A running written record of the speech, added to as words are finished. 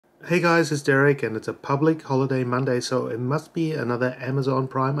Hey guys, it's Derek and it's a public holiday Monday, so it must be another Amazon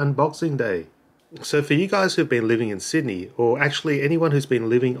Prime unboxing day. So for you guys who've been living in Sydney, or actually anyone who's been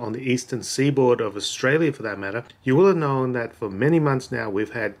living on the eastern seaboard of Australia for that matter, you will have known that for many months now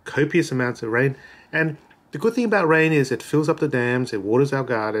we've had copious amounts of rain. And the good thing about rain is it fills up the dams, it waters our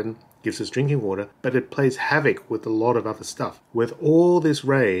garden, gives us drinking water, but it plays havoc with a lot of other stuff. With all this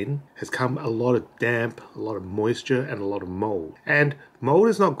rain has come a lot of damp, a lot of moisture, and a lot of mold. And mold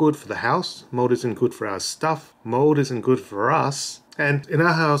is not good for the house, mold isn't good for our stuff, mold isn't good for us. And in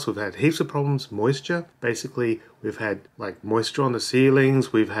our house we've had heaps of problems, moisture. Basically we've had like moisture on the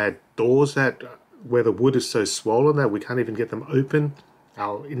ceilings, we've had doors that where the wood is so swollen that we can't even get them open.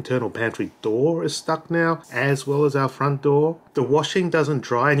 Our internal pantry door is stuck now, as well as our front door. The washing doesn't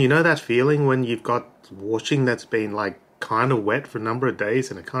dry, and you know that feeling when you've got washing that's been like kind of wet for a number of days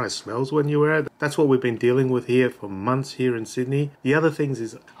and it kind of smells when you wear it? That's what we've been dealing with here for months here in Sydney. The other things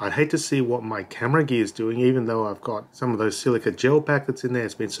is I'd hate to see what my camera gear is doing, even though I've got some of those silica gel packets in there.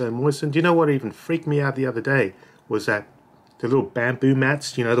 It's been so moistened. Do you know what even freaked me out the other day was that the little bamboo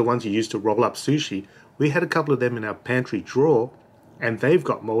mats, you know, the ones you use to roll up sushi, we had a couple of them in our pantry drawer, and they've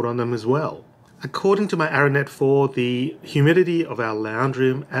got mold on them as well. According to my Aranet 4, the humidity of our lounge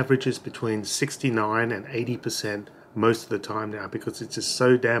room averages between 69 and 80% most of the time now because it's just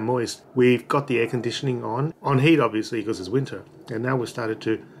so damn moist. We've got the air conditioning on heat obviously because it's winter, and now we've started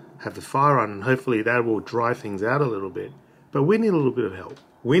to have the fire on, and hopefully that will dry things out a little bit. But we need a little bit of help.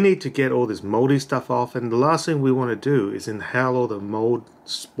 We need to get all this moldy stuff off, and the last thing we want to do is inhale all the mold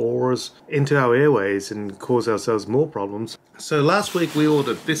spores into our airways and cause ourselves more problems. So last week we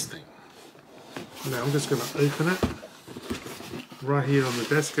ordered this thing. Now I'm just going to open it right here on the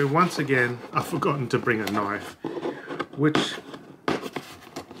desk, and once again I've forgotten to bring a knife, which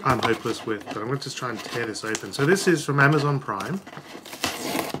I'm hopeless with, but I'm going to just try and tear this open. So this is from Amazon Prime.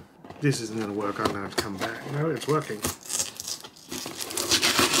 This isn't going to work, I'm going to have to come back. No, it's working.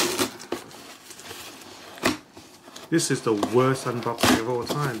 This is the worst unboxing of all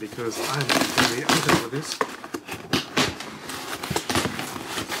time because I'm really under with this.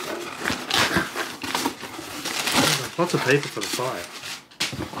 Lots of paper for the fire.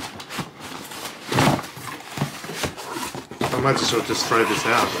 I might just sort of just throw this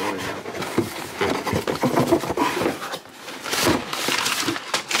out.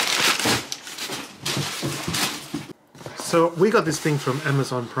 So we got this thing from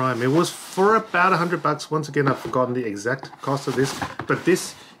Amazon Prime. It was for about $100. Once again, I've forgotten the exact cost of this, but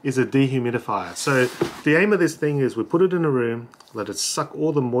this is a dehumidifier. So the aim of this thing is we put it in a room, let it suck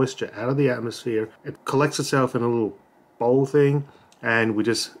all the moisture out of the atmosphere. It collects itself in a little bowl thing, and we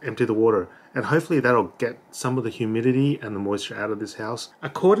just empty the water. And hopefully that'll get some of the humidity and the moisture out of this house.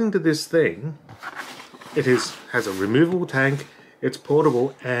 According to this thing, it has a removable tank, it's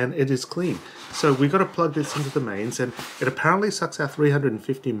portable, and it is clean. So we got to plug this into the mains, and it apparently sucks out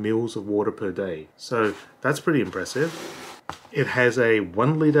 350 mils of water per day. So that's pretty impressive. It has a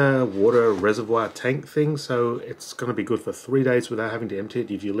 1 litre water reservoir tank thing, so it's going to be good for 3 days without having to empty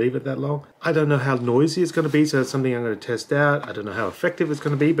it if you leave it that long. I don't know how noisy it's going to be, so it's something I'm going to test out. I don't know how effective it's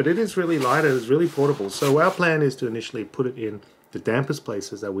going to be, but it is really light and it's really portable. So our plan is to initially put it in the dampest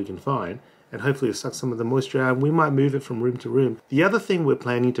places that we can find, and hopefully it sucks some of the moisture out, and we might move it from room to room. The other thing we're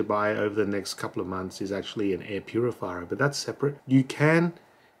planning to buy over the next couple of months is actually an air purifier, but that's separate. You can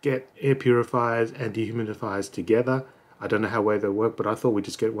get air purifiers and dehumidifiers together. I don't know how well they work, but I thought we'd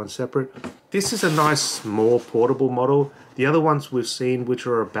just get one separate. This is a nice small portable model. The other ones we've seen, which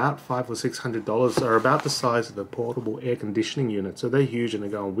are about $500 or $600, are about the size of a portable air conditioning unit. So they're huge and they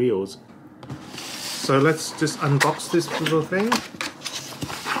go on wheels. So let's just unbox this little thing.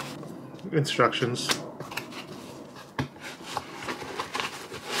 Instructions.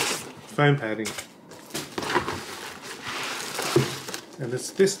 Foam padding. And it's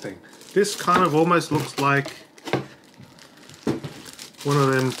this thing. This kind of almost looks like one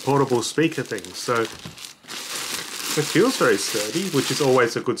of them portable speaker things. So it feels very sturdy, which is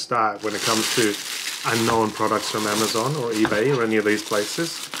always a good start when it comes to unknown products from Amazon or eBay or any of these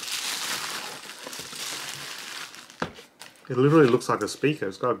places. It literally looks like a speaker.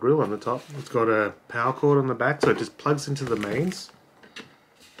 It's got a grill on the top. It's got a power cord on the back, so it just plugs into the mains.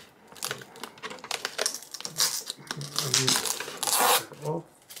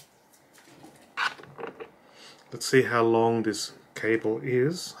 Let's see how long this cable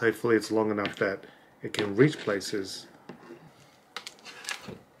is. Hopefully it's long enough that it can reach places.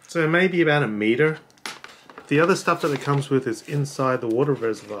 So maybe about 1 meter. The other stuff that it comes with is inside the water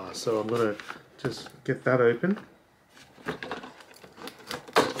reservoir, so I'm going to just get that open.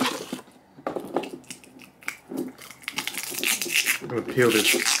 going to peel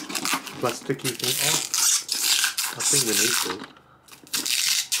this plasticky thing off. I think we need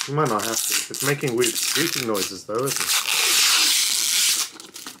to. You might not have to. It's making weird squeaking noises though, isn't it?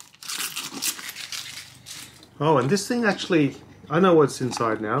 Oh, and this thing actually, I know what's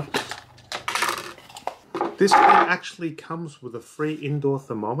inside now. This thing actually comes with a free indoor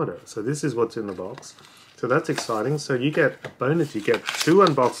thermometer. So this is what's in the box. So that's exciting. So you get a bonus. You get 2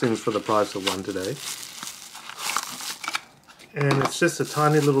 unboxings for the price of 1 today. And it's just a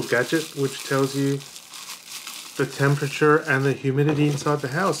tiny little gadget which tells you the temperature and the humidity inside the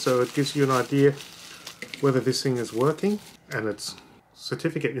house. So it gives you an idea whether this thing is working. And it's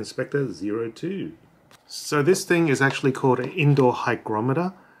certificate inspector 02. So this thing is actually called an indoor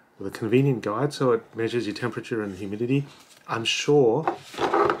hygrometer with a convenient guide. So it measures your temperature and humidity. I'm sure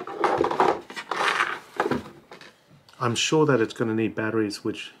that it's going to need batteries,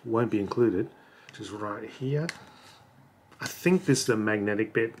 which won't be included, which is right here. I think this is a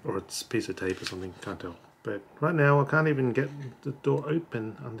magnetic bit, or it's a piece of tape or something, can't tell. But right now I can't even get the door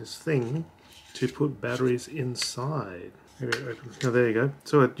open on this thing to put batteries inside. Maybe it opens. Oh, there you go.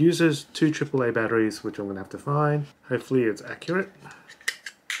 So it uses 2 AAA batteries, which I'm going to have to find. Hopefully it's accurate.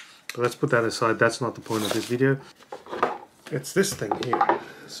 But let's put that aside, that's not the point of this video. It's this thing here.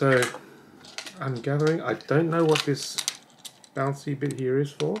 So I'm gathering, I don't know what this bouncy bit here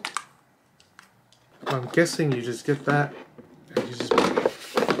is for. I'm guessing you just get that and you just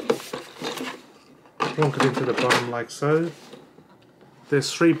plonk it into the bottom like so.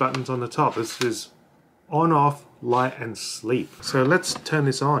 There's 3 buttons on the top. This is on, off, light and sleep. So let's turn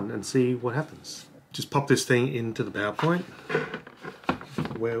this on and see what happens. Just pop this thing into the PowerPoint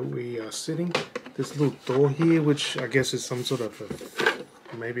where we are sitting. This little door here, which I guess is some sort of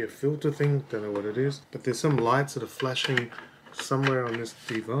maybe a filter thing, don't know what it is, but there's some lights that are flashing somewhere on this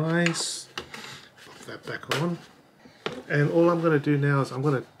device. Pop that back on, and all I'm going to do now is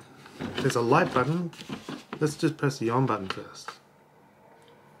there's a light button. Let's just press the on button first.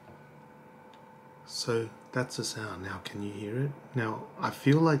 So that's the sound. Now can you hear it? Now I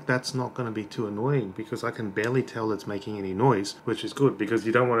feel like that's not going to be too annoying because I can barely tell it's making any noise, which is good because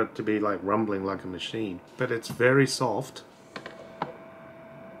you don't want it to be like rumbling like a machine. But it's very soft.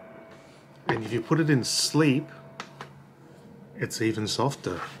 And if you put it in sleep, it's even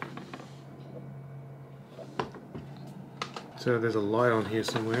softer. So there's a light on here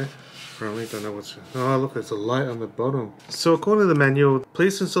somewhere. Apparently, don't know what's... Oh, look, there's a light on the bottom. So according to the manual,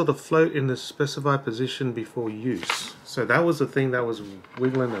 please install the float in the specified position before use. So that was the thing that was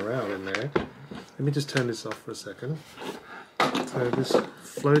wiggling around in there. Let me just turn this off for a second. So this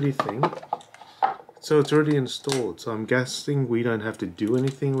floaty thing... So it's already installed, so I'm guessing we don't have to do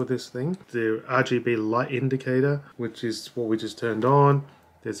anything with this thing. The RGB light indicator, which is what we just turned on.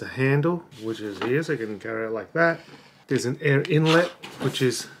 There's a handle, which is here, so you can carry it like that. There's an air inlet, which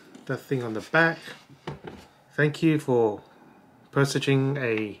is that thing on the back. Thank you for purchasing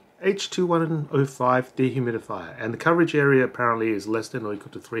a H2105 dehumidifier, and the coverage area apparently is less than or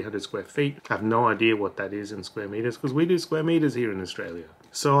equal to 300 square feet. I have no idea what that is in square meters because we do square meters here in Australia.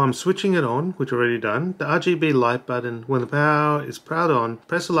 So I'm switching it on, which already done. The RGB light button, when the power is powered on,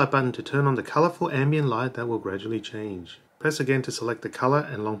 press the light button to turn on the colorful ambient light that will gradually change. Press again to select the color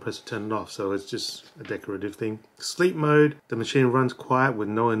and long press to turn it off, so it's just a decorative thing. Sleep mode, the machine runs quiet with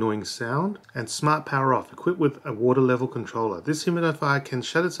no annoying sound. And smart power off, equipped with a water level controller. This humidifier can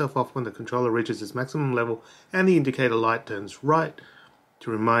shut itself off when the controller reaches its maximum level and the indicator light turns right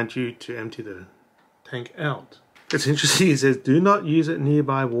to remind you to empty the tank out. It's interesting, it says do not use it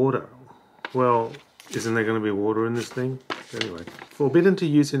nearby water. Well, isn't there going to be water in this thing? Anyway, forbidden to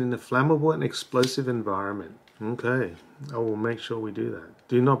use it in a flammable and explosive environment. Okay, I will make sure we do that.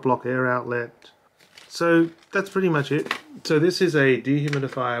 Do not block air outlet. So that's pretty much it. So this is a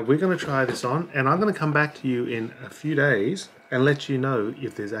dehumidifier. We're going to try this on, and I'm going to come back to you in a few days and let you know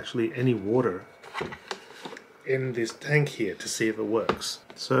if there's actually any water in this tank here to see if it works.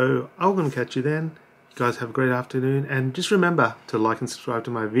 So I'm going to catch you then. You guys have a great afternoon, and just remember to like and subscribe to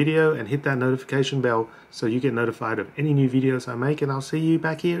my video and hit that notification bell so you get notified of any new videos I make, and I'll see you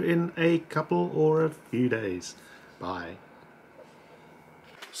back here in a couple or a few days. Bye.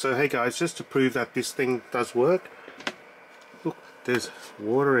 So hey guys, just to prove that this thing does work, look, there's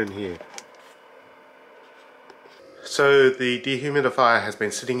water in here. So the dehumidifier has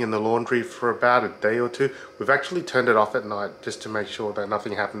been sitting in the laundry for about a day or two. We've actually turned it off at night just to make sure that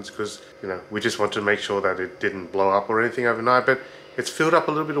nothing happens because, you know, we just want to make sure that it didn't blow up or anything overnight. But it's filled up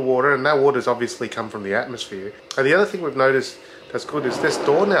a little bit of water, and that water's obviously come from the atmosphere. And the other thing we've noticed that's good is this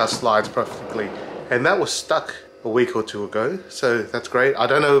door now slides perfectly, and that was stuck a week or two ago. So that's great. I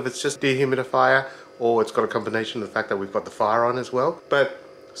don't know if it's just dehumidifier or it's got a combination of the fact that we've got the fire on as well. But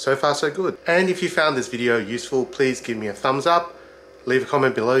so far so good. And if you found this video useful, please give me a thumbs up, leave a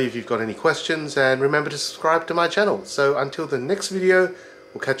comment below if you've got any questions, and remember to subscribe to my channel. So until the next video,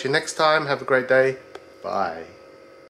 we'll catch you next time. Have a great day. Bye.